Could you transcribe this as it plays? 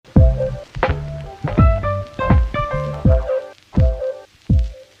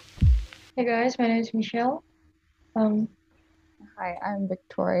Hey guys, my name is Michelle. Um, Hi, I'm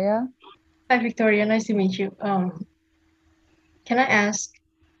Victoria. Hi Victoria, nice to meet you. Can I ask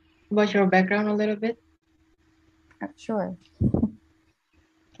about your background a little bit? Sure.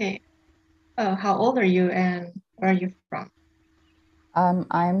 Okay. How old are you and where are you from?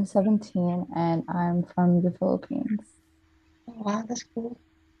 I'm 17 and I'm from the Philippines. Oh, wow, that's cool.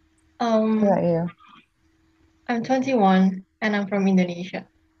 How about Um, you? I'm 21 and I'm from Indonesia.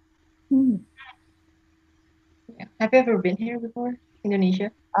 Hmm. Yeah. Have you ever been here before?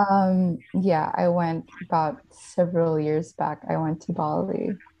 Indonesia? Yeah, I went about several years back. I went to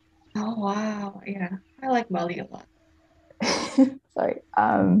Bali. Oh wow, yeah. I like Bali a lot. Sorry.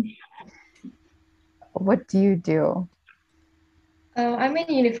 What do you do? I'm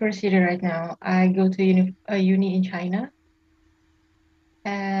in university right now. I go to uni in China,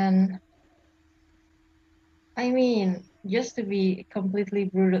 and I mean, just to be completely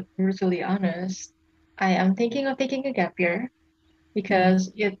brutally honest, I am thinking of taking a gap year Hmm.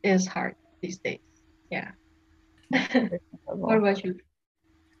 because it is hard these days. Yeah. What Understandable. about you?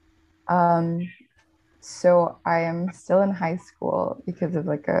 Um, so I am still in high school because of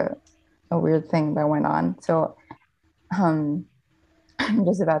like a weird thing that went on. So um I'm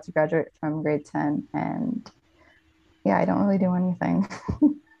just about to graduate from grade 10 and yeah, I don't really do anything.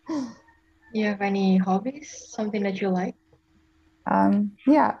 You have any hobbies? Something that you like?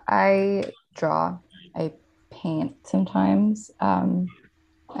 Yeah, I draw, I paint sometimes.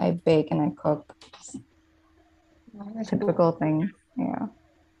 I bake and I cook. Just Oh, that's cool. typical things. Yeah.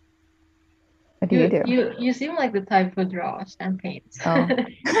 What do you You do? you you seem like the type who draws and paints. Oh,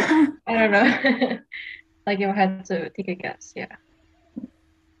 I don't know. Like if I had to take a guess, yeah.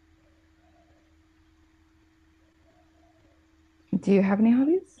 do you have any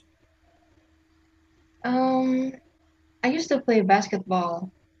hobbies? Um, I used to play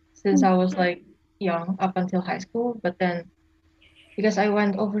basketball since Hmm. I was like young up until high school, but then because I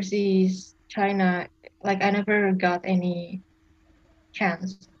went overseas, China, like I never got any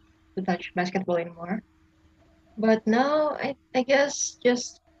chance to touch basketball anymore. But now I guess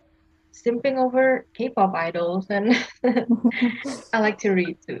just simping over K-pop idols and I like to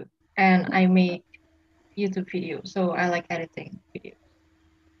read too. And I make YouTube videos, so I like editing videos.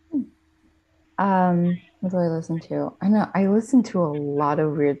 What do I listen to? I know I listen to a lot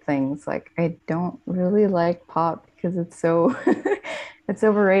of weird things. Like I don't really like pop because it's so it's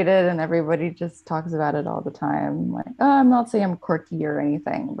overrated and everybody just talks about it all the time. Like, oh, I'm not saying I'm quirky or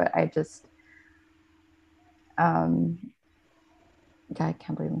anything, but I just um God, I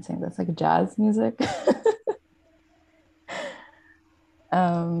can't believe I'm saying this, like jazz music. This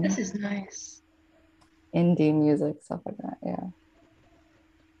um is nice. Indie music, stuff like that. Yeah.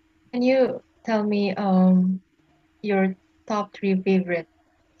 Can you tell me your top three favorite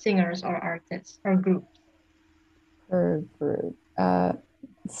singers or artists or groups? Per group.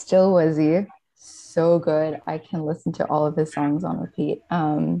 Still Wizzy. So good. I can listen to all of his songs on repeat.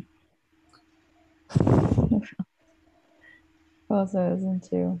 What else I listen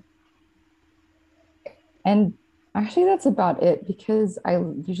to? And actually, that's about it because I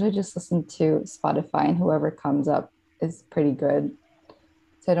usually just listen to Spotify and whoever comes up is pretty good.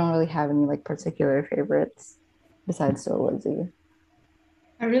 So I don't really have any like particular favorites besides Still Wizzy.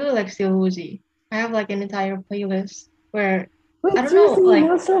 I really like Still Woozy. I have like an entire playlist where I Wait, don't know, seriously, you like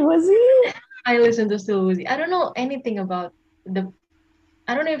know Still Wizzy? I listen to Still Woozy. I don't know anything about the.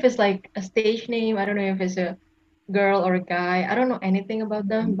 I don't know if it's like a stage name. I don't know if it's a girl or a guy. I don't know anything about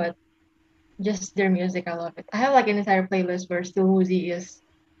them, but just their music, I love it. I have like an entire playlist where Still Woozy is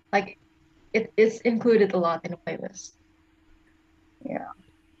like it's included a lot in the playlist. Yeah.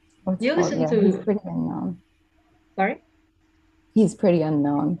 Do What's you called? listen Yeah, he's to? pretty unknown. Sorry. He's pretty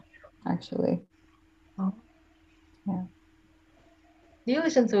unknown, actually. Oh. Yeah. Do you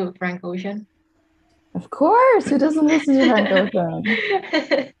listen to Frank Ocean? Of course, who doesn't listen to Frank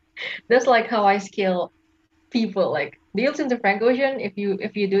Ocean? That's like how I scale people. Like, do you listen to Frank Ocean? If you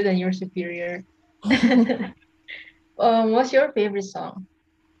do, then you're superior. What's your favorite song?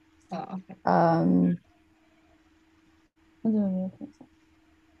 Okay. um,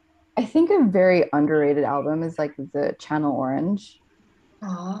 I think a very underrated album is like the Channel Orange.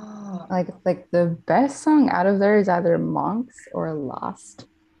 Oh, Like the best song out of there is either Monks or Lost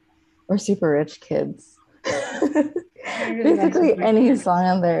or Super Rich Kids. I really like Basically, Super any Kids. song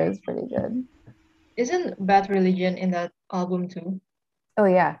on there is pretty good. Isn't Bad Religion in that album too? Oh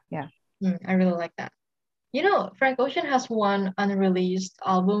yeah, yeah. I really like that. You know, Frank Ocean has one unreleased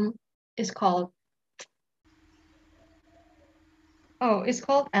album. It's called it's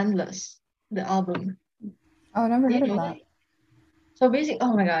called Endless, the album. Oh, I never Do you heard of know that. that? So basically,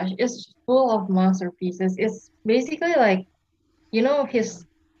 oh my gosh, it's full of masterpieces. It's basically like, his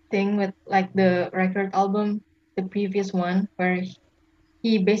thing with like the record album, the previous one, where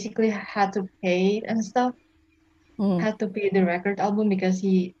he basically had to pay and stuff, Mm, had to pay the record album because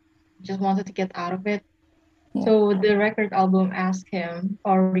he just wanted to get out of it. yeah. So the record album asks him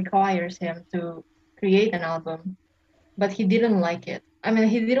or requires him to create an album, but he didn't like it. I mean,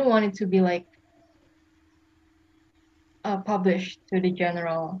 he didn't want it to be like published to the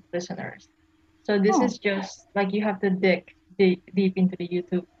general listeners. So this Oh, is just like you have to dig deep into the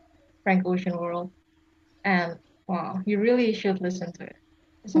YouTube Frank Ocean world, and wow, you really should listen to it.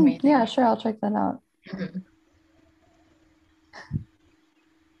 It's yeah, amazing. sure. I'll check that out. Mhm.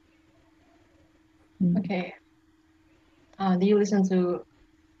 Mm. Okay. Do you listen to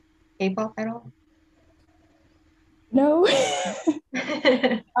K-pop at all? No.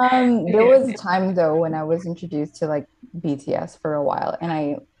 There Okay. was a time though when I was introduced to like BTS for a while, and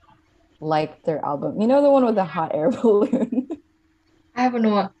I liked their album. You know the one with the hot air balloon? I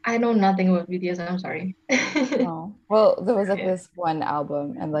know nothing about BTS. I'm sorry. Oh, well, there was like Yeah. this one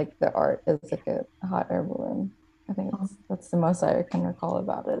album, and like the art is like a hot air balloon. I think that's the most I can recall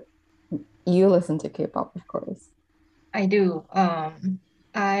about it. You listen to K-pop, of course. I do.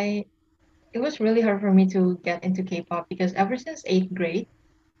 I It was really hard for me to get into K-pop because ever since eighth grade,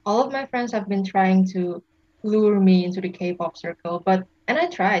 all of my friends have been trying to lure me into the K-pop circle, and I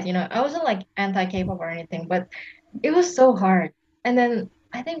tried, I wasn't like anti K-pop or anything, but it was so hard. And then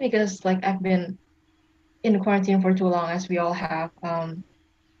I think because like I've been in quarantine for too long, as we all have,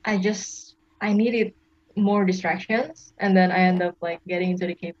 I needed more distractions, and then I end up like getting into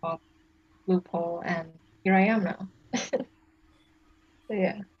the K-pop loophole, and here I am now. So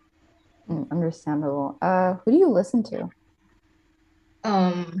yeah. Understandable. Who do you listen to?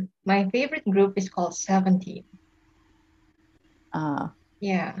 My favorite group is called 17. Uh,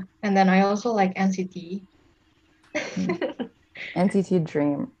 Yeah, and then I also like NCT. hmm, NCT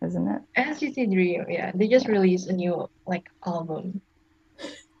Dream, isn't it? NCT Dream, yeah, they just Yeah, released a new like album.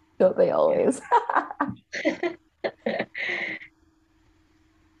 don't they always? Yeah,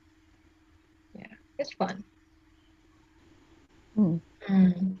 yeah, it's fun. Hmm,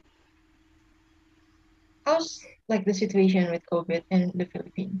 Mm. How's like the situation with COVID in the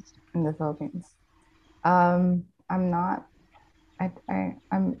Philippines? in the Philippines. I'm not.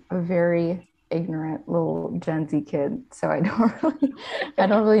 I'm a very ignorant little Gen Z kid, so I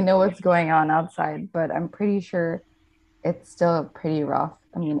don't really know what's going on outside, but I'm pretty sure it's still pretty rough.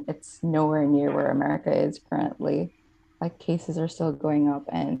 I mean, it's nowhere near where America is currently. Like cases are still going up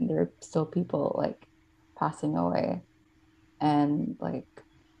and there are still people like passing away. And like,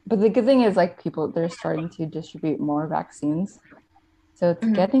 but the good thing is like people they're starting to distribute more vaccines. So it's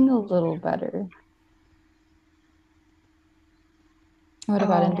Mhm. getting a little better. What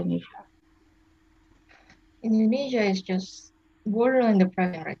about Oh, Indonesia? Indonesia is just borderline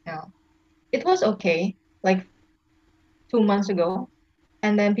depressing right now. It was okay like 2 months ago,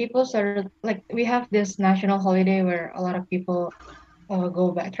 and then people started like we have this national holiday where a lot of people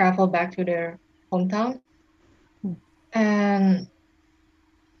travel back to their hometown, and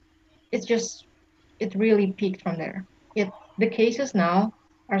it's just it really peaked from there. The cases now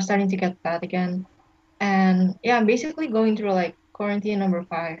are starting to get bad again, and yeah, I'm basically going through like quarantine number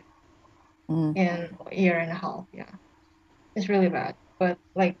 5 Mm. in a year and a half. Yeah, it's really bad, but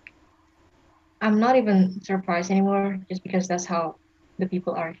like I'm not even surprised anymore, just because that's how the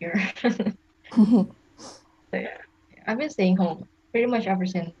people are here. So yeah, I've been staying home pretty much ever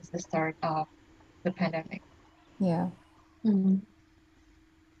since the start of the pandemic. Yeah. Mhm.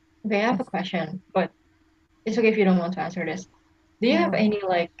 Okay, I have a question, but it's okay if you don't want to answer this. Do you have Yeah. any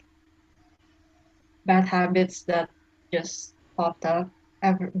like bad habits that just popped up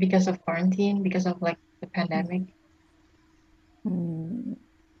because of quarantine, because of like the pandemic? Mm.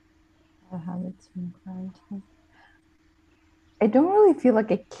 Habits from quarantine. I don't really feel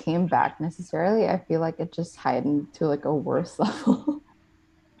like it came back necessarily. I feel like it just heightened to like a worse level.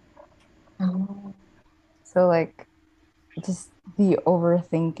 Oh, So like just the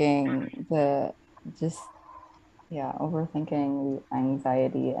overthinking, the just yeah, overthinking, the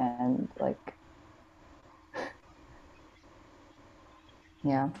anxiety and like yeah,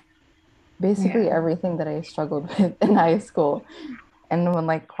 yeah, basically everything that I struggled with in high school. And when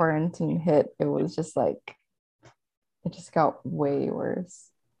like quarantine hit, it was just like it just got way worse.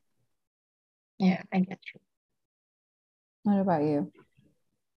 yeah, I get you. What about you?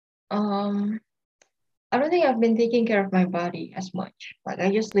 Um, I don't think I've been taking care of my body as much. Like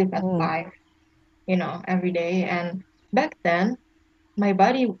I just sleep at Mm, 5, every day. And back then, my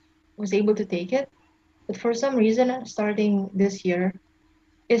body was able to take it. But for some reason, starting this year,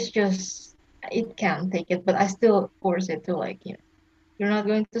 it's just it can't take it. But I still force it to like, you're not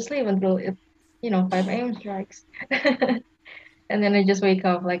going to sleep until 5 a.m. strikes. And then I just wake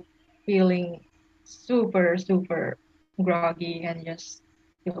up like feeling super, super groggy and just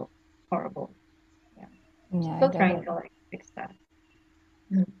feel horrible. Yeah. Yeah, I Still get trying it. to like fix that.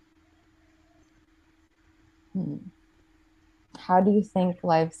 Mhm. Hmm. How do you think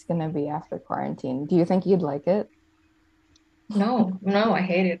life's gonna be after quarantine? Do you think you'd like it? No, no, I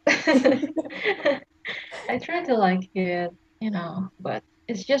hate it. I try to like it, but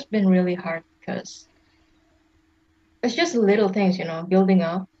it's just been really hard because it's just little things, building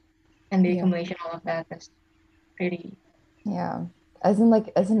up and the Yeah. accumulation, all of that is pretty. Yeah. As in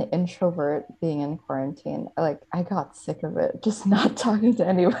like as an introvert being in quarantine, like I got sick of it. Just not talking to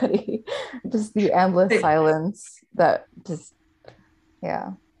anybody. Just the endless So silence that just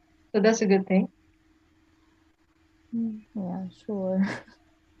yeah. that's a good thing. Yeah, sure.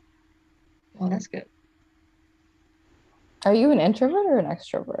 Well, that's good. Are you an introvert or an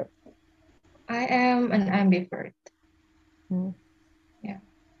extrovert? I am an ambivert. Mm. Yeah.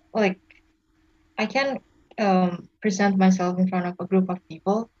 Like I can present myself in front of a group of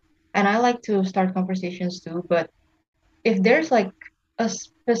people and I like to start conversations too, but if there's like a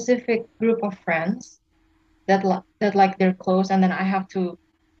specific group of friends that like they're close and then I have to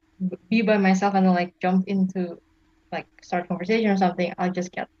be by myself and then like jump into like start conversation or something, I'll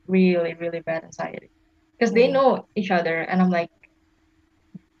just get really, really bad anxiety. Because they Yeah. know each other and I'm like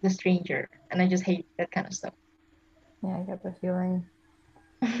the stranger and I just hate that kind of stuff. Yeah, I get the feeling.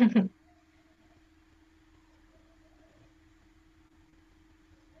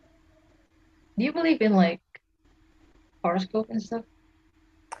 Do you believe in like horoscope and stuff?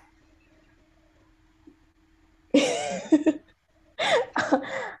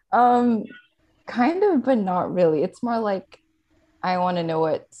 um, kind of, but not really. It's more like I want to know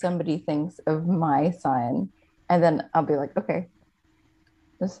what somebody thinks of my sign, and then I'll be like, okay,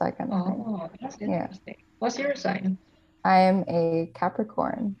 just that kind of thing. Oh, that's Yeah. interesting. What's your sign? I am a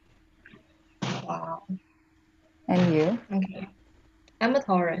Capricorn. Wow. And you? Okay. I'm a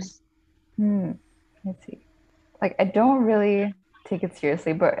Taurus. Hmm. Let's see. Like I don't really take it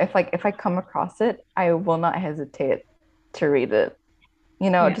seriously, but if I come across it, I will not hesitate to read it.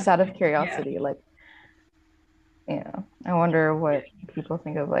 Yeah. Just out of Yeah. curiosity. Like, I wonder what people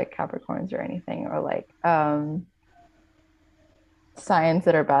think of like Capricorns or anything, or like signs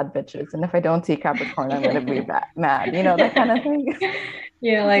that are bad bitches. And if I don't see Capricorn, I'm gonna be mad, that kind of thing.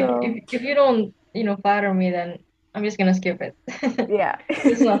 Yeah, like So if you don't, flatter me, then I'm just gonna skip it. yeah.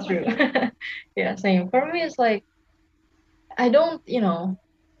 It's not true. Yeah, same. For me, it's like I don't,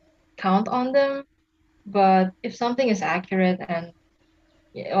 count on them, but if something is accurate and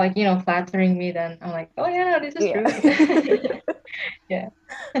yeah, like, flattering me, then I'm like, oh yeah, this is Yeah. true. Yeah.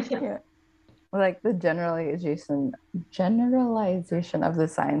 Yeah. Like the generalization of the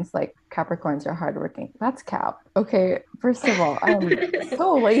signs, like Capricorns are hardworking. That's Cap. Okay, first of all, I am so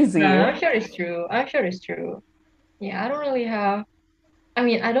No, lazy. I'm sure it's true. I'm sure it's true. Yeah, I don't really have. I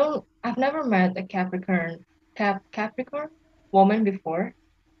mean, I've never met a Capricorn woman before,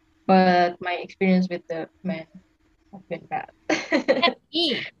 but my experience with the men have been bad.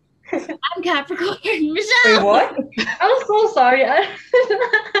 Me. I'm Capricorn. Wait, Michelle. what? I'm so sorry.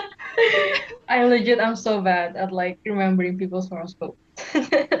 I'm so bad at like remembering people's horoscope.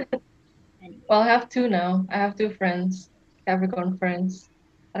 Well, I have two now. I have two friends, Capricorn friends.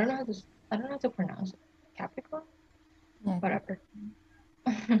 I don't know how to I don't know how to pronounce it. Capricorn? Yeah, Whatever.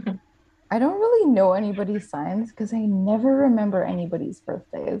 Capricorn. I don't really know anybody's signs because I never remember anybody's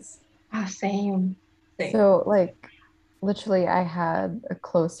birthdays. Ah, same. Same. So, like, literally, I had a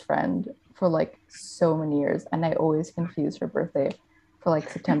close friend for like so many years, and I always confuse her birthday for like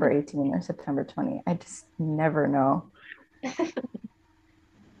September 18 or September 20. I just never know.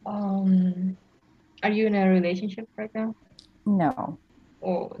 Um, are you in a relationship right now? No.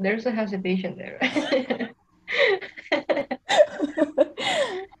 Oh, there's a hesitation there.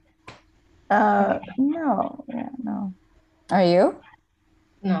 No. Yeah, no. Are you?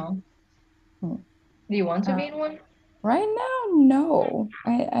 No. Hmm. Do you want to Uh, be in one? right now, no.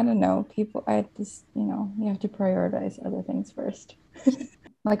 I don't know. People, I just, you have to prioritize other things first.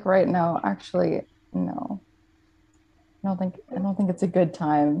 Like right now, actually, no. I don't think it's a good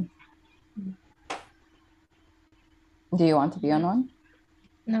time. Do you want to be on one?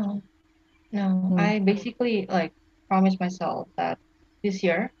 No. No. Hmm. I basically like promised myself that this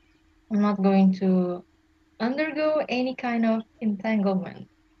year I'm not going to undergo any kind of entanglement,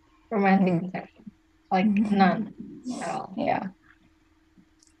 romantic Hmm. entanglement. Like none at all. Yeah.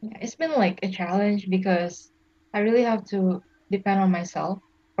 Yeah, it's been like a challenge because I really have to depend on myself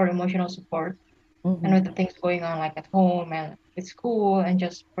for emotional support and with Mm-hmm. the things going on like at home and with school and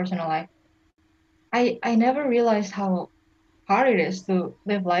just personal life. I never realized how hard it is to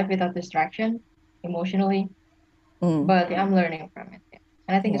live life without distraction emotionally, Mm. but yeah, I'm learning from it. Yeah.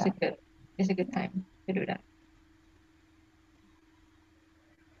 And I think Yeah. it's a good time to do that.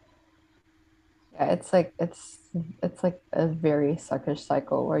 Yeah, it's like a very suckish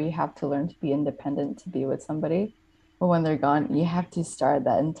cycle where you have to learn to be independent to be with somebody. But when they're gone, you have to start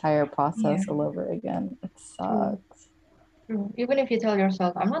that entire Yeah, process all over again. It true, sucks. true. Even if you tell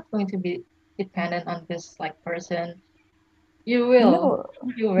yourself, I'm not going to be dependent on this like person, you will. No,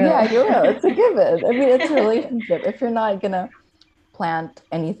 You will. yeah, you will. It's a given. I mean, it's a relationship. If you're not gonna plant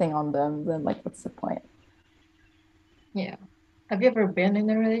anything on them, then like, what's the point? Yeah. Have you ever been in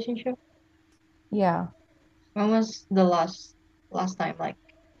a relationship? Yeah. When was the last time like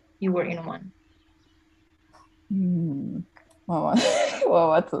you were in one? Hmm. Well, well,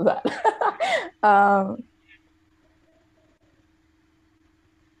 what's that? um,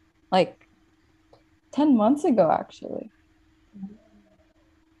 like 10 months ago, actually.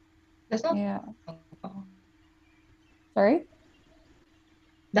 That's not Yeah. long ago. Sorry?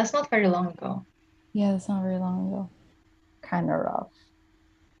 That's not very long ago. Yeah, it's not very long ago. Kind of rough.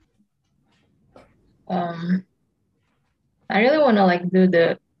 Um, I really want to like do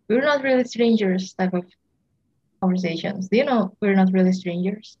the we're not really strangers type of conversations. Do you know we're not really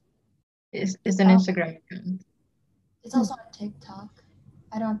strangers? It's an Oh, Instagram account. It's also on TikTok.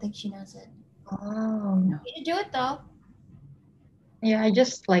 I don't think she knows it. Oh, You need to do it though. yeah. I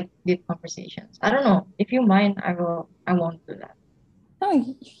just like deep conversations. I don't know. If you mind, I will. I won't do that.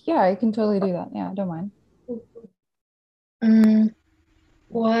 oh, yeah, I can totally do that. Yeah, I don't mind. Mm,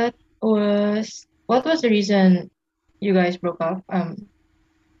 what was the reason you guys broke up?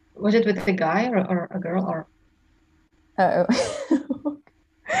 Was it with a guy or a girl or? Oh,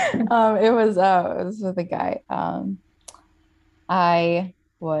 it was with a guy. I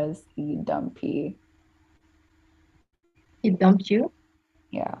was the dumpy. He dumped you?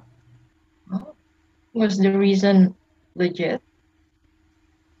 Yeah. Oh. Was the reason legit?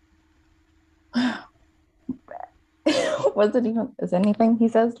 Was it even is anything he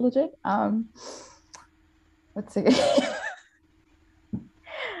says legit? What's it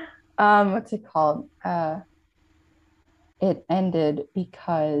what's it called? It ended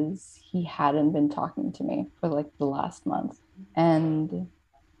because he hadn't been talking to me for like the last month. And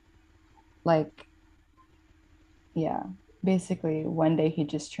like, yeah, basically one day he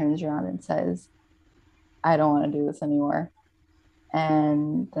just turns around and says, I don't want to do this anymore.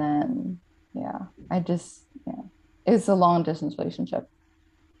 And then, yeah, yeah, it's a long distance relationship.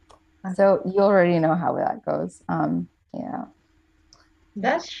 So you already know how that goes. Yeah.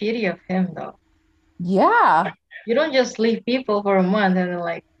 That's shitty of him though. Yeah. You don't just leave people for a month and then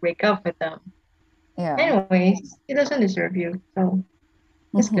like break up with them. Yeah. Anyways, he doesn't deserve you, so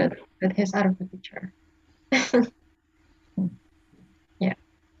it's Mhm. good that he's out of the picture. Yeah,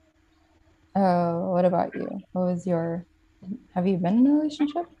 What about you? Have you been in a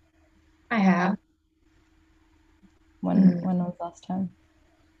relationship? I have. When Mm. was last time?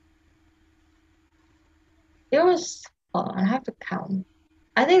 It was, hold on, I have to count.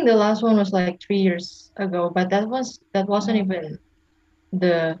 I think the last one was like 3 years ago, but that wasn't Oh, even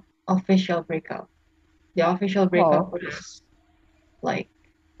the official breakup. The official breakup oh. was like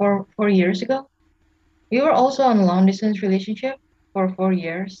 4 years ago. We were also on a long distance relationship for 4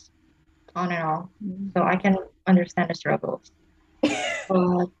 years, on and off. Mm. So I can understand the struggles.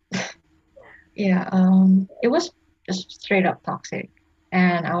 But yeah, it was just straight up toxic.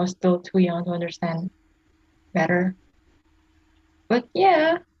 And I was still too young to understand better. But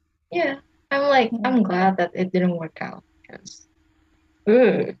yeah, yeah. Yeah. I'm glad that it didn't work out because,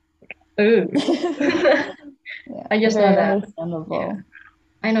 ooh, ooh. Yeah, I just know very that, yeah, understandable.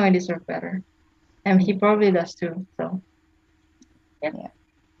 I know I deserve better. And he Mm. probably does too. So, yeah. Yeah.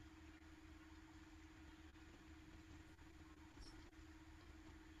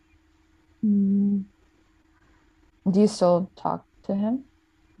 Mm. Do you still talk to him?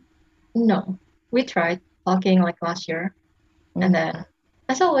 No, we tried talking like last year. And Mm. then,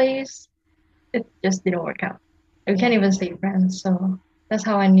 as always, it just didn't work out. We can't Yeah. even stay friends. So that's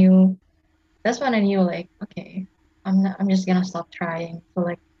how I knew. That's when I knew, like, okay, I'm just gonna stop trying to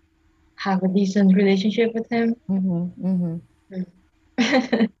like have a decent relationship with him. Mm-hmm. Mm-hmm.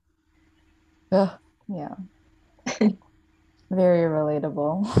 Mm. Ugh. Yeah. Very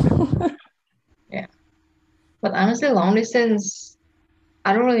relatable. Yeah, but honestly, long distance,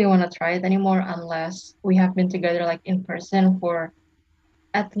 I don't really want to try it anymore unless we have been together like in person for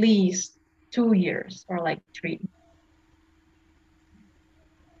at least 2 years or like 3.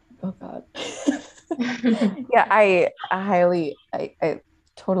 Oh God. Yeah, I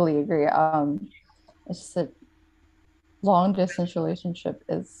totally agree. It's just that long distance relationship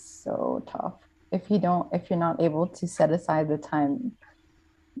is so tough. If you're not able to set aside the time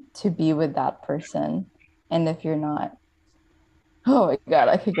to be with that person, and if you're not, oh my God,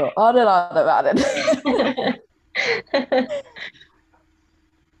 I could go on and on about it.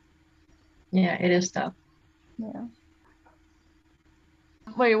 Yeah, it is tough. Yeah.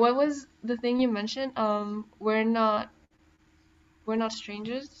 Wait, what was the thing you mentioned? We're not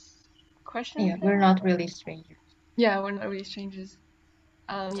strangers? Question? Yeah, we're not really strangers. Yeah, we're not really strangers.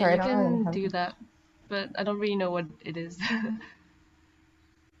 Yeah, Sorry, I you don't really can have. do that, but I don't really know what it is.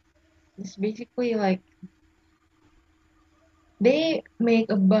 It's basically like they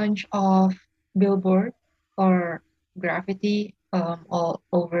make a bunch of billboard or graffiti all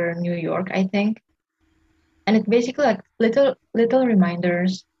over New York, I think. And it's basically like little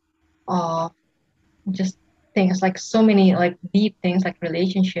reminders of just things like so many like deep things like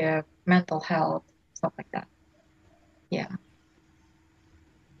relationship, mental health, stuff like that. Yeah.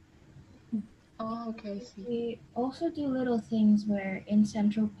 Oh, okay, I see. We also do little things where in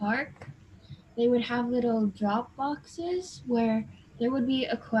Central Park they would have little drop boxes where there would be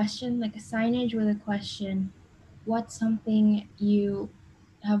a question, like a signage with a question, what's something you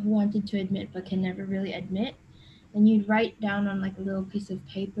have wanted to admit but can never really admit? Then you'd write down on like a little piece of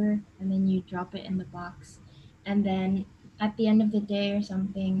paper and then you drop it in the box. And then at the end of the day or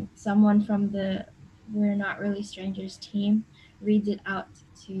something, someone from the We're Not Really Strangers team reads it out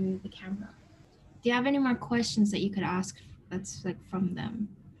to the camera. Do you have any more questions that you could ask that's like from them?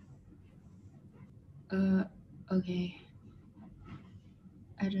 Okay.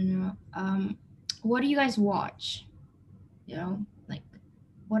 I don't know. What do you guys watch? You know, like,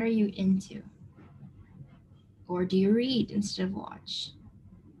 what are you into? Or do you read instead of watch?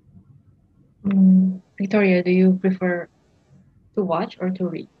 Victoria, do you prefer to watch or to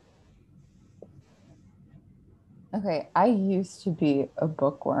read? Okay, I used to be a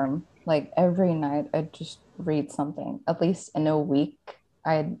bookworm. Like every night, I'd just read something. At least in a week,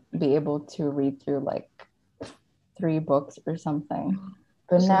 I'd be able to read through like 3 books or something.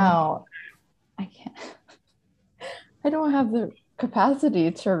 But So, now I can't, I don't have the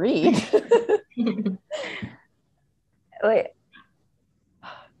capacity to read. Like,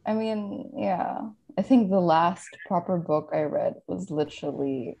 I mean, yeah, I think the last proper book I read was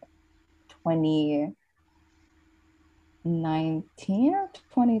literally 2019 or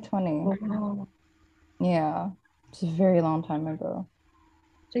 2020. oh, Yeah, it's a very long time ago.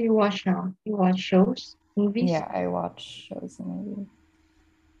 so you watch now? You watch shows, movies? Yeah, I watch shows and movies.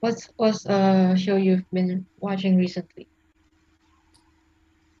 What's a show you've been watching recently?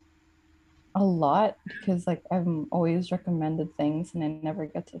 A lot because like I'm always recommended things and I never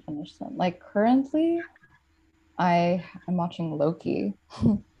get to finish them. Like currently, I'm watching Loki.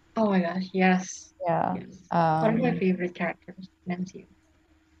 Oh my gosh, yes. Yeah. Yes. One of my favorite characters in MCU.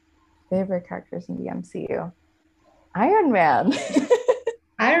 Favorite characters in the MCU. Iron Man.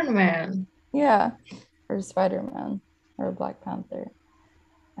 Iron Man. Yeah. Or Spider-Man or Black Panther.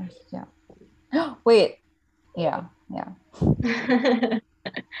 Yeah. Wait. Yeah. Yeah.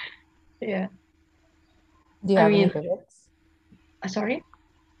 Yeah. Do you I have any mean, favorites? sorry?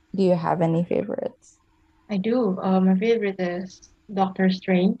 Do you have any favorites? I do. My favorite is Doctor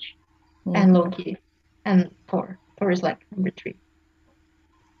Strange and Mhm. Loki and Thor. Thor is like number 3.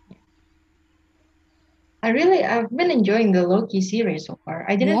 I've been enjoying the Loki series so far.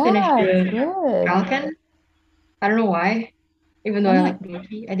 I didn't finish Yeah, it's the good. Falcon. I don't know why. Even though I'm I not. like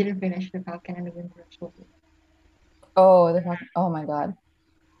Loki, I didn't finish the Falcon and the Winter Soldier. Oh, the Falcon. Oh my God.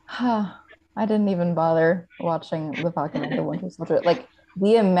 I didn't even bother watching The Falcon and the Winter Soldier. Like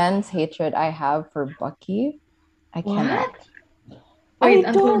the immense hatred I have for Bucky, I cannot. What? I Wait,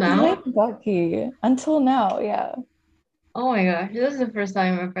 until don't now? like Bucky until now. Yeah. Oh my gosh, this is the first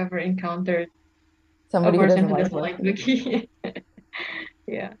time I've ever encountered a Somebody who person doesn't who like doesn't like Bucky. Loki.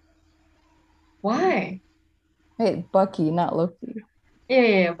 Yeah. Why? Hey, Bucky, not Loki.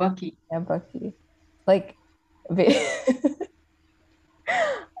 Yeah, Bucky. Yeah, Bucky. Like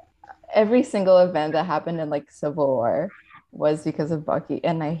every single event that happened in like Civil War was because of Bucky,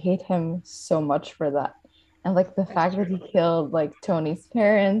 and I hate him so much for that. And like the That's fact that true. he killed like Tony's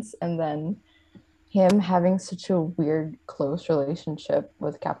parents, and then him having such a weird close relationship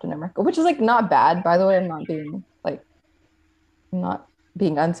with Captain America, which is like not bad, by the way. I'm not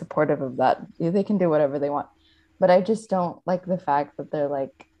being unsupportive of that. They can do whatever they want. But I just don't like the fact that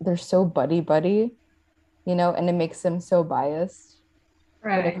they're so buddy buddy, and it makes them so biased.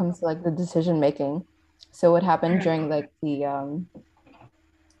 when it Right. comes to like the decision making. So what happened during like the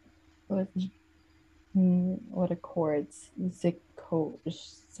what what accords? Zikovia?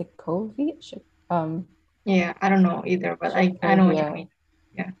 Yeah, I don't know either, but I know what you Sokovia. mean.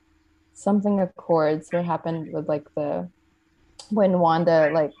 Yeah. Something accords. What happened with like the when Wanda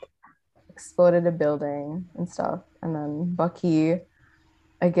like exploded a building and stuff, and then Bucky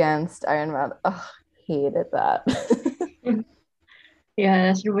against Iron Man. Ugh, hated that. Yeah,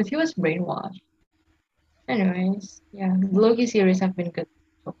 that's true. But he was brainwashed. Anyways, yeah, the Loki series have been good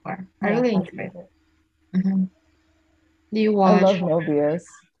so far. I Yeah, really my enjoy it. favorite. Hmm. Do you I love watch? Mobius.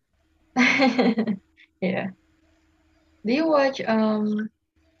 Yeah. Do you watch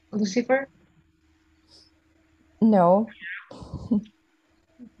Lucifer? No, is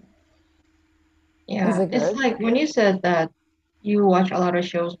Yeah, it it's good? like when you said that you watch a lot of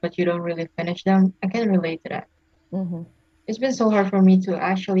shows but you don't really finish them. I can relate to that. Hmm. It's been so hard for me to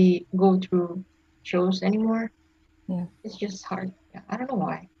actually go through shows anymore. Yeah. It's just hard. Yeah, I don't know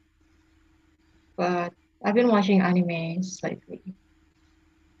why, but I've been watching animes lately.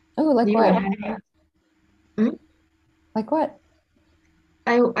 Oh, Do like you watch what? anime? Hmm? Like what?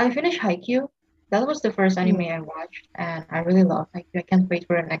 I finished Haikyuu. That was the first anime Hmm. I watched, and I really love Haikyuu. I can't wait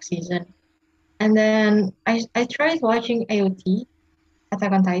for the next season. And then I tried watching AOT,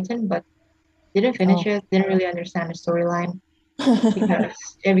 Attack on Titan, but didn't finish Oh. it. Didn't really understand the storyline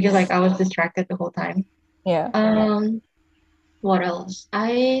because like I was distracted the whole time. Yeah. Um, what else?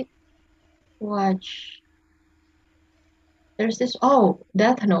 I watch. There's this. Oh,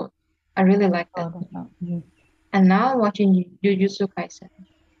 Death Note. I really like Oh, that. I don't know. Mhm. And now I'm watching Jujutsu Kaisen,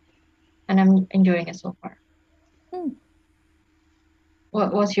 and I'm enjoying it so far. Hmm.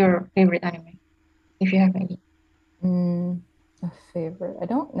 What's your favorite anime, if you have any? A favorite. I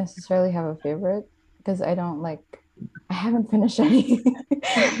don't necessarily have a favorite because I don't like, I haven't finished any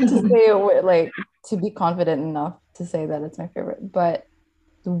to say like to be confident enough to say that it's my favorite. But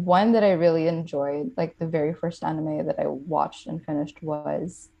the one that I really enjoyed, like the very first anime that I watched and finished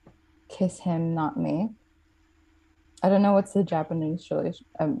was Kiss Him, Not Me. I don't know what's the Japanese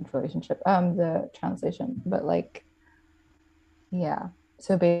relationship, the translation, but like, yeah.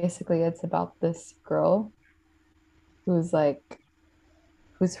 So basically, it's about this girl who's like,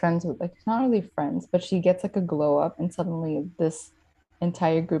 who's friends with, like, not really friends, but she gets like a glow up, and suddenly this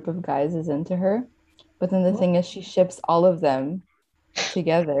entire group of guys is into her. But then the thing is, she ships all of them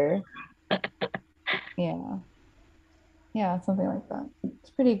together. Yeah. Yeah, something like that.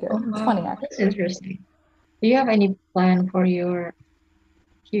 It's pretty Oh, good. It's funny, wow, that's actually. interesting. Do you have any plan for your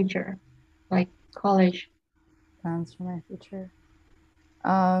future, like college? Plans for my future.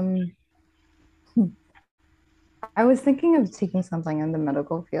 Um, I was thinking of taking something in the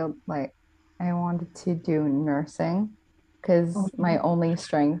medical field. Like, I wanted to do nursing Oh, because my only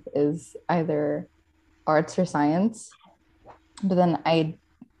strength is either arts or science. But then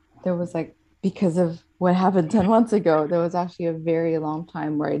there was like, because of what happened 10 months ago, there was actually a very long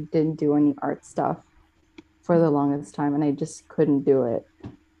time where I didn't do any art stuff for the longest time, and I just couldn't do it.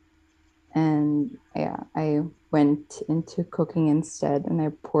 And yeah, I went into cooking instead, and I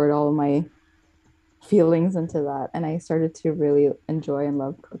poured all my feelings into that, and I started to really enjoy and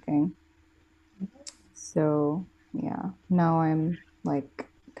love cooking. So yeah, now I'm like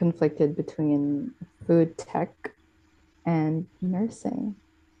conflicted between food tech and nursing.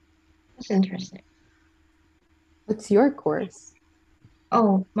 that's interesting. What's your course?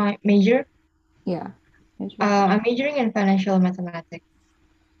 Oh, my major? Yeah, major. I'm majoring in financial mathematics.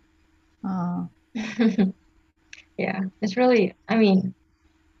 Uh, Yeah, it's really, I mean,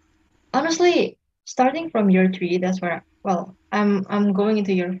 honestly, starting from year three, that's where, well, I'm going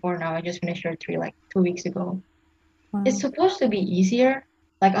into year four now. I just finished year three like 2 weeks ago. It's wow. supposed to be easier.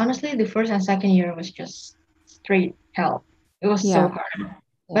 Like honestly, the first and second year was just straight hell. It was so Yeah, hard,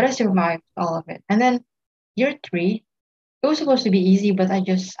 but yeah. I survived all of it. And then year three, it was supposed to be easy, but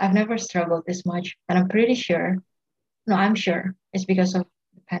I've never struggled this much. And I'm pretty sure, no, I'm sure it's because of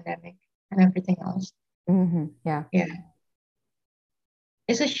the pandemic and everything else. Yeah. Yeah,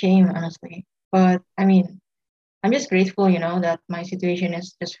 it's a shame, honestly. But I mean, I'm just grateful, that my situation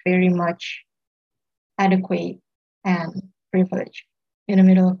is just very much adequate and privileged in the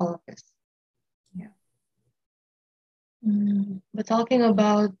middle of all of this. Yeah. But talking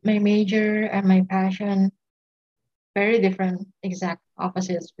about my major and my passion, very different, exact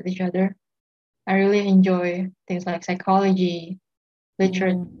opposites with each other. I really enjoy things like psychology,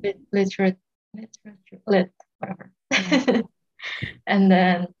 literate, Mm, literature, whatever. yeah. And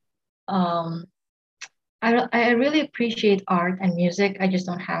then um, I really appreciate art and music. I just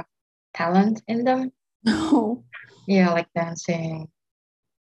don't have talent in them. No. Yeah, like dancing.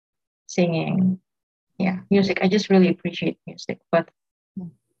 singing, music. I just really appreciate music. But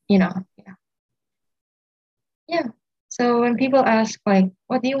you know, yeah. So when people ask like,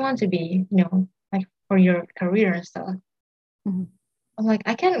 what do you want to be, like for your career and stuff, Mhm. I'm like,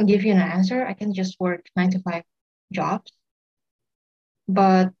 I can't give you an answer. I can just work 9 to 5 jobs.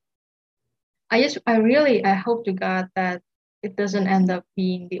 But I hope to God that it doesn't end up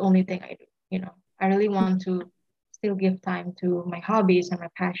being the only thing I do. I really want to still give time to my hobbies and my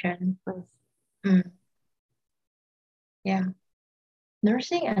passion. Of course. Mm, yeah.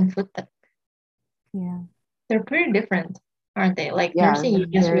 Nursing and food tech, Yeah. they're pretty different, aren't they? Like Yeah, nursing, you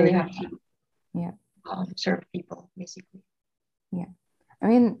just very really have different. to Yeah. serve people, basically. Yeah. I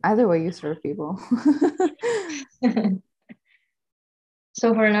mean, either way, you serve people.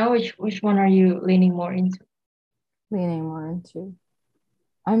 So for now, which one are you leaning more into? Leaning more into.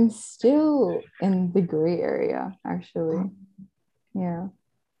 I'm still in the gray area, actually. Yeah.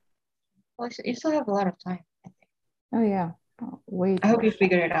 Well, you still have a lot of time, I think. Oh, yeah. Oh, way I too hope you much.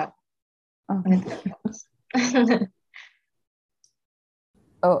 figure it out when Okay. it comes.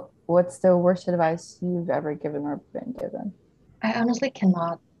 Oh, what's the worst advice you've ever given or been given? I honestly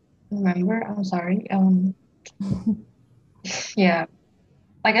cannot remember. I'm sorry. Yeah.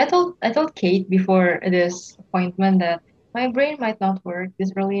 Like I told Kate before this appointment that my brain might not work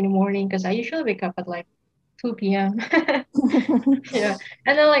this early in the morning because I usually wake up at like 2 p.m. Yeah.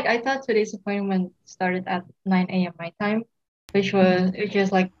 And then like I thought today's appointment started at 9 a.m. my time, which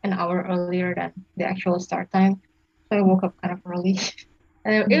is like an hour earlier than the actual start time. So I woke up kind of early.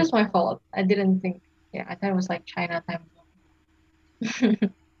 And it was my fault. I didn't think, yeah, I thought it was like China time zone.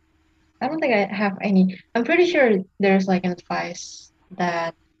 I don't think I have any. I'm pretty sure there's like an advice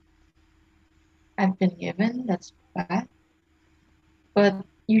that I've been given that's bad. But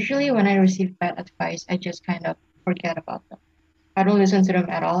usually when I receive bad advice, I just kind of forget about them. I don't listen to them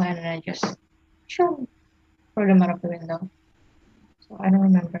at all, and then I just show throw them out of the window. So I don't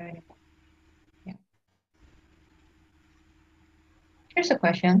remember anymore. Yeah. Here's a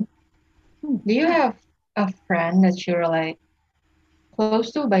question. Do you have a friend that you're like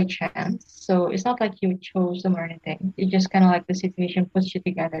close to by chance? So it's not like you chose them or anything. It's just kind of like the situation puts you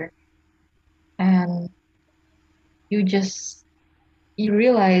together, and you just you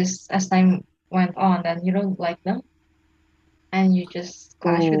realize as time went on that you don't like them, and you just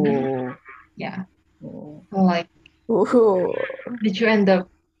clash with them. Ooh. Yeah. Ooh. Like, Ooh. did you end up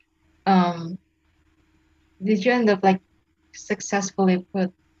um did you end up like successfully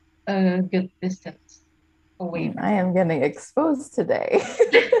put a good distance away from I am getting exposed today.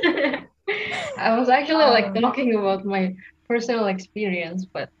 them? I was actually like Um, talking about my personal experience,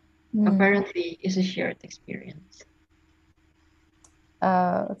 but apparently it's a shared experience.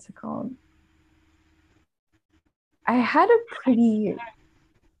 what's it called? I had a pretty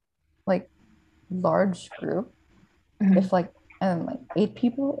like large group. Mhm. If like 8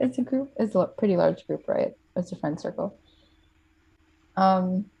 people is a group, it's a pretty large group, right? It's a friend circle.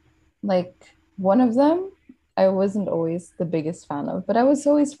 Um, like one of them, I wasn't always the biggest fan of, but I was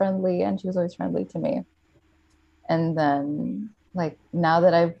always friendly, and she was always friendly to me. And then like now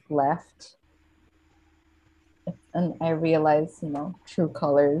that I've left, and I realize, true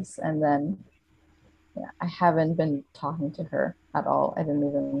colors, and then I haven't been talking to her at all. I didn't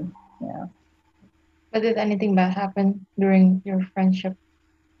even, yeah. But did anything bad happen during your friendship?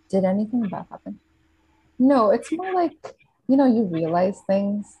 Did anything bad happen? No, it's more like, you realize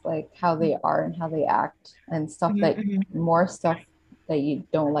things like how they are and how they act, and Mm-hmm. more stuff that you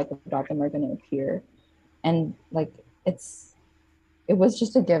don't like about them are going to appear. And like, it was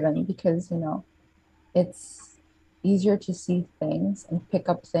just a given because, it's easier to see things and pick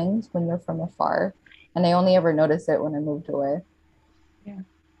up things when you're from afar. And I only ever noticed it when I moved away. Yeah.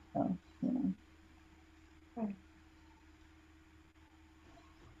 So, Right.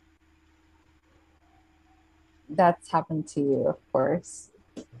 that's happened to you, of course.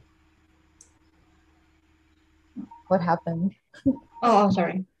 What happened? Oh, I'm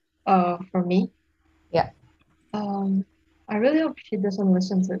sorry. For me, Yeah. um, I really hope she doesn't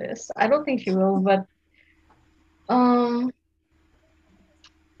listen to this. I don't think she will, but um,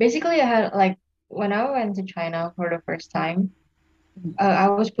 basically, I had like when I went to China for the first time, I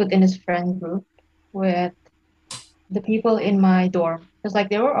was put in this friend group with the people in my dorm. Because like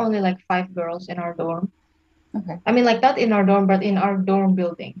there were only like 5 girls in our dorm. Okay. I mean, like not in our dorm, but in our dorm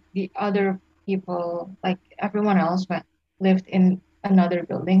building. The other people, like everyone else, lived in another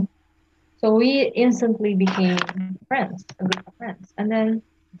building. So we instantly became friends, a group of friends. And then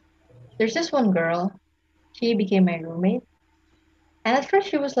there's this one girl. She became my roommate. And at first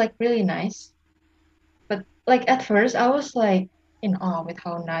she was like really nice. But like at first I was like in awe with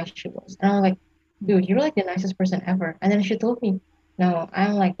how nice she was. And I'm like, dude, you're like the nicest person ever. And then she told me, no,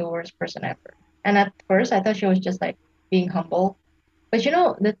 I'm like the worst person ever. And at first, I thought she was just like being humble. But you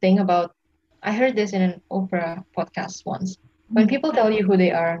know, the thing about, I heard this in an Oprah podcast once. When people tell you who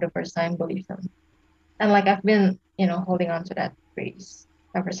they are the first time, believe them. And like I've been, holding on to that phrase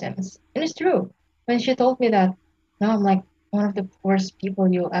ever since. And it's true. When she told me that, no, I'm like one of the worst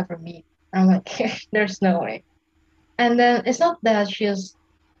people you'll ever meet. I'm like, there's no way. And then it's not that she's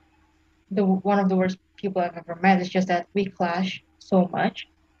the one of the worst people I've ever met. It's just that we clash so much.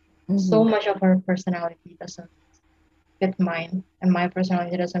 So much of her personality doesn't fit mine, and my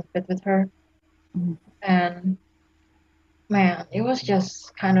personality doesn't fit with her. And man, it was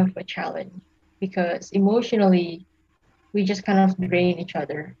just kind of a challenge because emotionally we just kind of drain each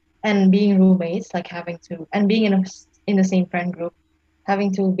other. And being roommates, like having to, and being in the same friend group,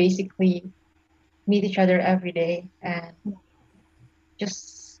 having to basically meet each other every day and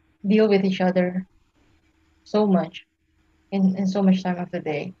just deal with each other so much in so much time of the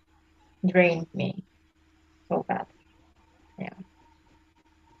day drained me so bad. Yeah,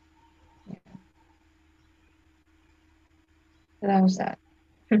 yeah. So that was that.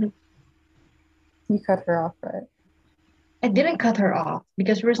 You cut her off, right? I didn't cut her off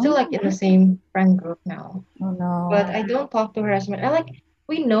because we're still like in the same friend group now. Oh no. But I don't talk to her as much. I like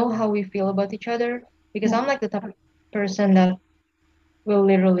we know how we feel about each other because I'm like the type of person that will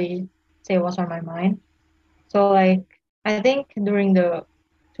literally say what's on my mind. So like I think during the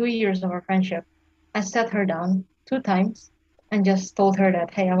 2 years of our friendship, I sat her down 2 times and just told her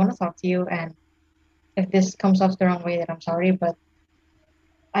that, hey, I want to talk to you, and if this comes off the wrong way, then I'm sorry, but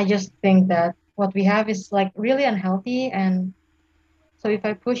I just think that what we have is like really unhealthy, and so if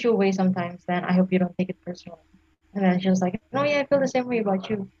I push you away sometimes, then I hope you don't take it personally. And then she was like, no, yeah, I feel the same way about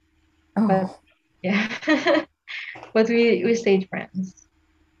you. But Oh. yeah, but we stayed friends.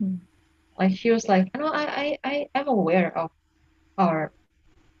 Like she was like, no, I am aware of our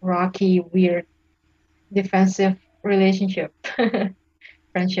rocky, weird, defensive relationship,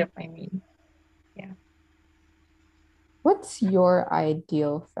 friendship. I mean, yeah. What's your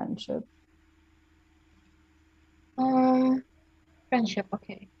ideal friendship? Um, Friendship.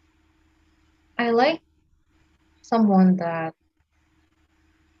 Okay, I like someone that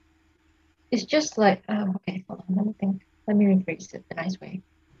is just like, okay, hold on, let me think. Let me rephrase it the nice way.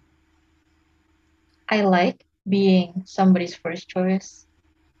 I like being somebody's first choice,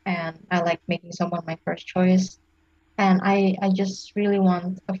 and I like making someone my first choice. And I just really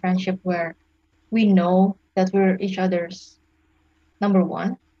want a friendship where we know that we're each other's number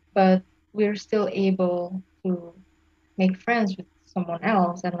one, but we're still able to make friends with someone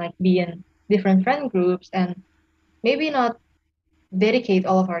else and like be in different friend groups and maybe not dedicate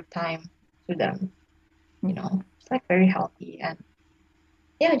all of our time to them, It's like very healthy and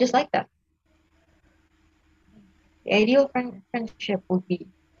yeah, just like that. The ideal friendship would be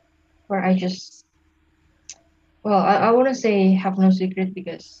where I just, well, I wouldn't say have no secret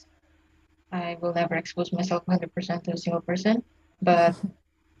because I will never expose myself 100% to a single person, but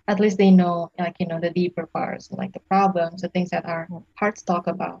at least they know, like, the deeper parts, like the problems, the things that our hearts talk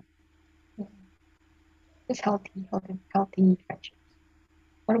about. It's healthy friendships.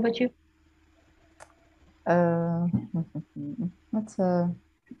 What about you? Uh, what's a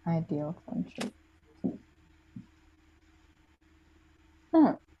ideal friendship?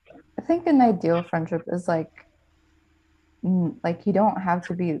 Hmm. I think an ideal friendship is like you don't have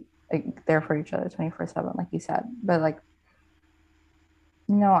to be like there for each other 24/7, like you said, but like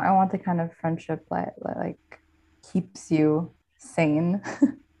no, I want the kind of friendship that like keeps you sane.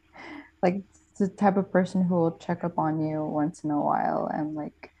 Like the type of person who will check up on you once in a while and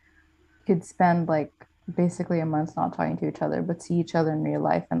like could spend like basically a month not talking to each other, but see each other in real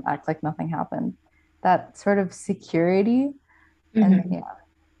life and act like nothing happened. That sort of security. And Mm-hmm. yeah,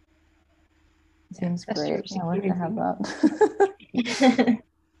 Yeah, seems that's great. true. I wish I had Security. that.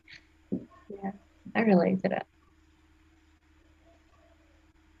 Yeah, I relate to that.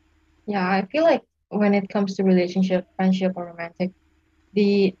 Yeah, I feel like when it comes to relationship, friendship, or romantic,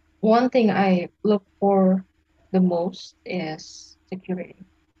 the one thing I look for the most is security.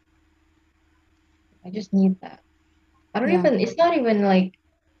 I just need that. I don't Yeah. even, it's not even like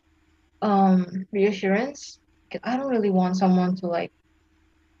reassurance. 'Cause I don't really want someone to like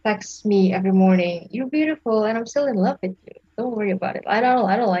text me every morning, "You're beautiful and I'm still in love with you. Don't worry about it." I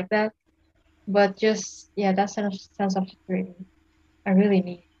don't like that. But just yeah, that sense of security I really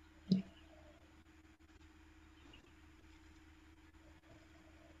need.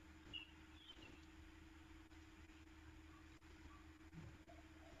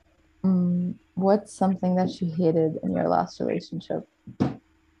 what's something that you hated in your last relationship?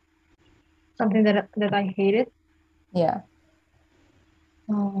 Something that I hated. Yeah.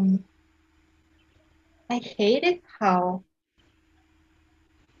 Um, I hated how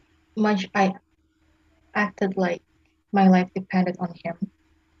much I acted like my life depended on him,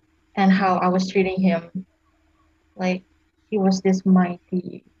 and how I was treating him like he was this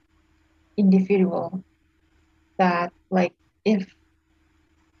mighty individual that, like, if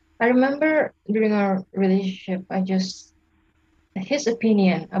I remember during our relationship, his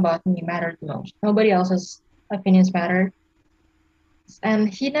opinion about me mattered most. Nobody else's opinions mattered.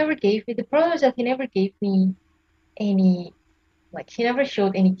 And he never gave me, the problem is that he never gave me any, like, he never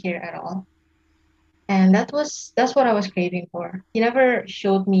showed any care at all. And that's what I was craving for. He never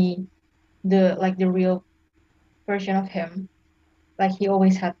showed me the real version of him. Like, he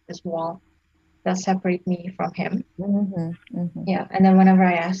always had this wall that separate me from him. Mm-hmm. Mm-hmm. Yeah. And then whenever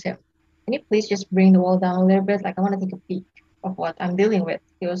I asked him, can you please just bring the wall down a little bit? Like, I want to take a peek of what I'm dealing with.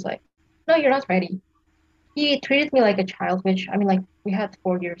 He was like, no, you're not ready. He treated me like a child, which, I mean, like, we had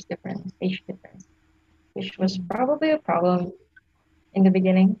 4 years difference, age difference, which was Mm-hmm. probably a problem in the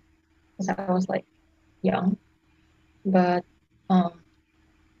beginning because I was like young. But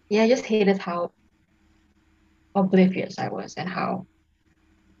yeah, I just hated how oblivious I was and how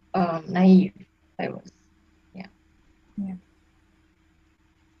naive I was. Yeah. Yeah.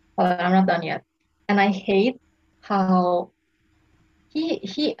 But I'm not done yet. And I hate how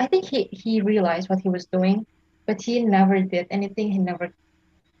he I think he realized what he was doing, but he never did anything. He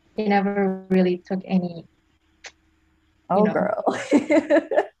never really took any, you Oh, know. girl.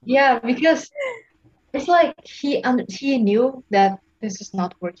 Yeah, because it's like he knew that this is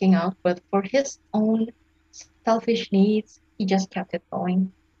not working out, but for his own selfish needs, he just kept it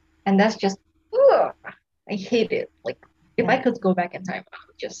going. And that's just, ugh, I hate it. Like, if I Yeah. could go back in time, I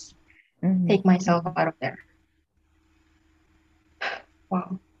would just Mm-hmm. take myself out of there.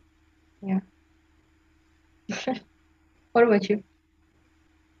 Wow. Yeah. What about you?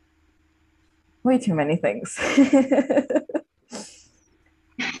 Way too many things.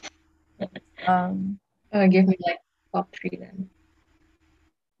 um, Give me like top three then.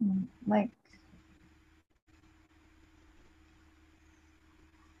 like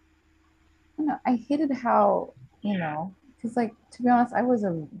I hated how, because like to be honest, I was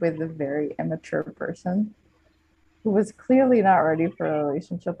with a very immature person who was clearly not ready for a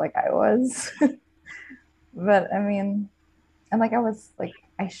relationship like I was. But I mean, and like I was like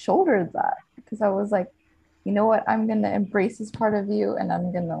I shouldered that because I was like, you know what, I'm gonna embrace this part of you and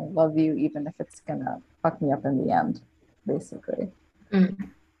I'm gonna love you even if it's gonna fuck me up in the end, basically.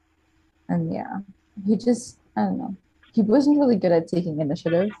 Mm. And yeah, I don't know. He wasn't really good at taking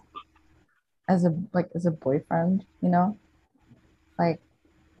initiative as a boyfriend, Like,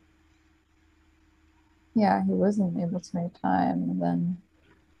 yeah, he wasn't able to make time. And then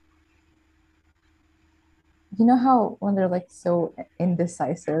you know how when they're like so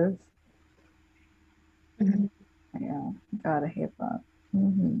indecisive? Mhm. Yeah, God, I hate that.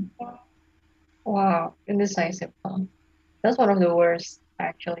 Mm-hmm. Wow, indecisive, huh? That's one of the worst,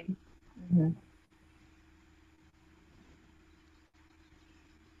 actually. Mm-hmm.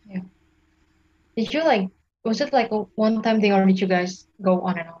 Yeah. Did you like, was it like a one-time thing or did you guys go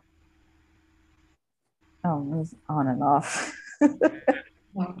on and on? Oh, it was on and off.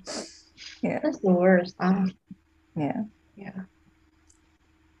 Wow, Yeah, that's the worst. yeah. Yeah.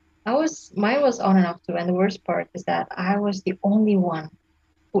 Mine was on and off too. And the worst part is that I was the only one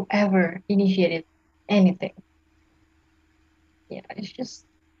who ever initiated anything. Yeah, it's just,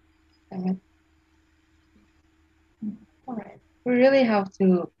 damn it. All right. We really have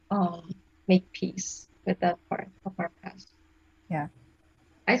to make peace with that part of our past. Yeah.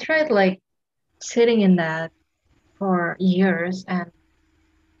 I tried like sitting in that for years and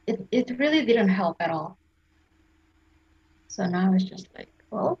it really didn't help at all. So now it's just like,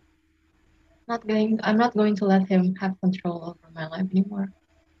 well, I'm not going to let him have control over my life anymore.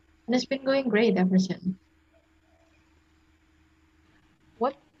 And it's been going great ever since.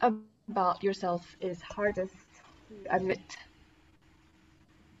 What about yourself is hardest to admit?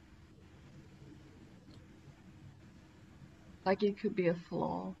 Like it could be a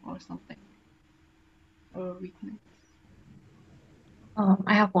flaw or something, or a weakness.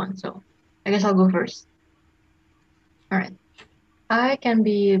 I have one, so I guess I'll go first. All right. I can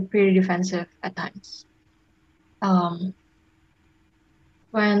be pretty defensive at times. Um,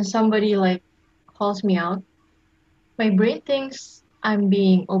 when somebody like calls me out, my brain thinks I'm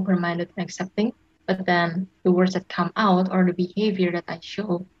being open-minded and accepting, but then the words that come out or the behavior that I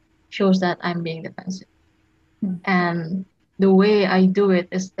shows that I'm being defensive. Hmm. And the way I do it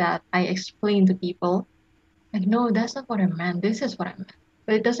is that I explain to people, like, no, that's not what I meant. This is what I meant.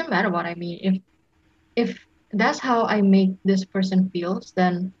 But it doesn't matter what I mean. If that's how I make this person feels,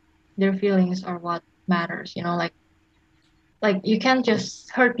 then their feelings are what matters. Like you can't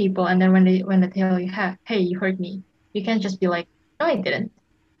just hurt people and then when they tell you, hey, you hurt me, you can't just be like, no, I didn't.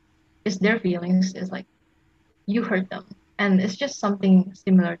 It's their feelings. It's like you hurt them, and it's just something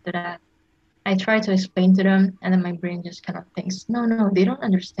similar to that. I try to explain to them, and then my brain just kind of thinks, no, no, they don't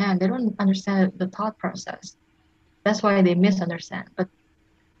understand. They don't understand the thought process. That's why they misunderstand. But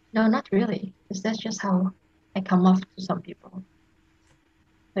no, not really, because that's just how I come off to some people.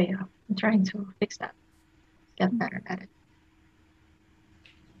 So yeah, I'm trying to fix that, get better at it.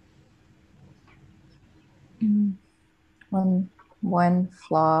 One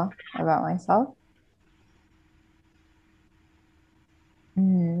flaw about myself.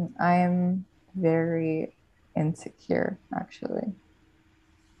 I'm very insecure, actually.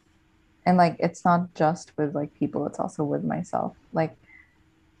 And like, it's not just with like people, it's also with myself. Like,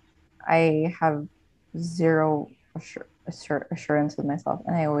 I have zero assurance with myself,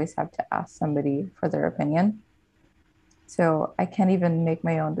 and I always have to ask somebody for their opinion. So I can't even make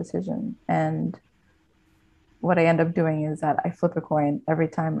my own decision. And what I end up doing is that I flip a coin every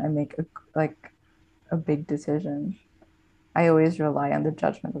time I make a big decision. I always rely on the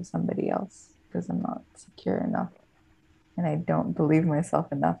judgment of somebody else because I'm not secure enough, and I don't believe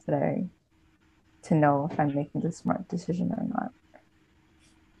myself enough to know if I'm making the smart decision or not.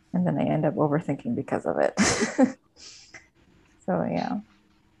 And then I end up overthinking because of it. So yeah.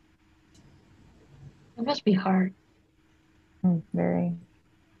 It must be hard. Very.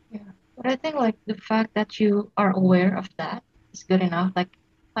 Yeah. But I think like the fact that you are aware of that is good enough. Like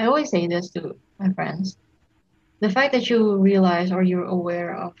I always say this to my friends. The fact that you realize or you're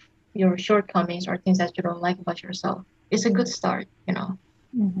aware of your shortcomings or things that you don't like about yourself is a good start.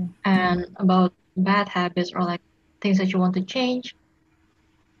 Mm-hmm. And about bad habits or like things that you want to change,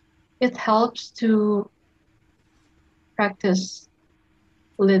 it helps to practice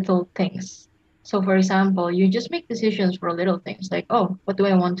little things. So, for example, you just make decisions for little things like, oh, what do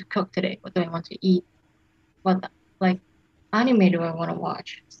I want to cook today? What do I want to eat? What like anime do I want to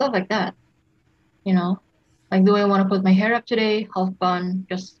watch? Stuff like that, you know? Like, do I want to put my hair up today, half bun,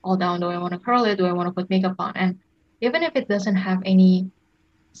 just all down? Do I want to curl it? Do I want to put makeup on? And even if it doesn't have any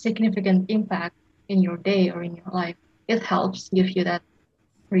significant impact in your day or in your life, it helps give you that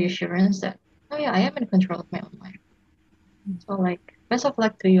reassurance that, oh yeah, I am in control of my own life. So like best of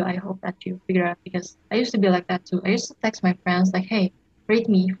luck to you. I hope that you figure out because I used to be like that too. I used to text my friends like, hey, rate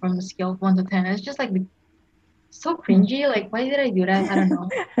me from a scale of 1 to 10. It's just like so cringy. Like why did I do that? I don't know.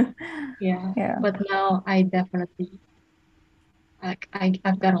 Yeah. Yeah. But now I definitely like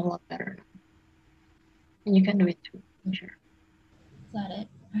I've gotten a lot better now. And you can do it too, I'm sure. Is that it?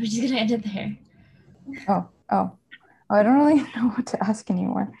 I'm just gonna end it there. Oh, I don't really know what to ask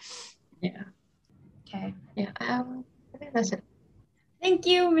anymore. Yeah. Okay. Yeah. I think that's it. Thank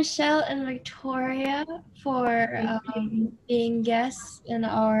you, Michelle and Victoria, for being guests in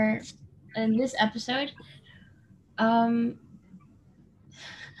this episode. I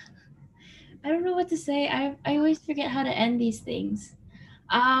don't know what to say. I always forget how to end these things.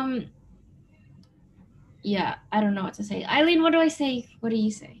 Yeah, I don't know what to say. Eileen, what do I say? What do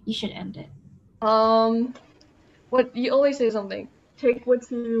you say? You should end it. What you always say something. Take what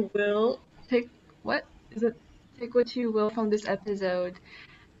you will. Take what is it? Take what you will from this episode,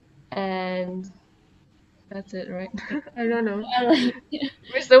 and that's it, right? I don't know.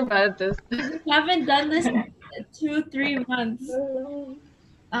 We're so bad at this. We haven't done this in 2-3 months.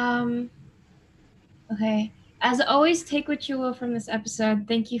 Okay. As always, take what you will from this episode.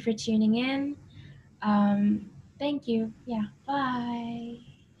 Thank you for tuning in. Thank you. Yeah. Bye.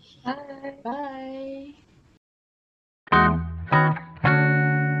 Bye. Bye.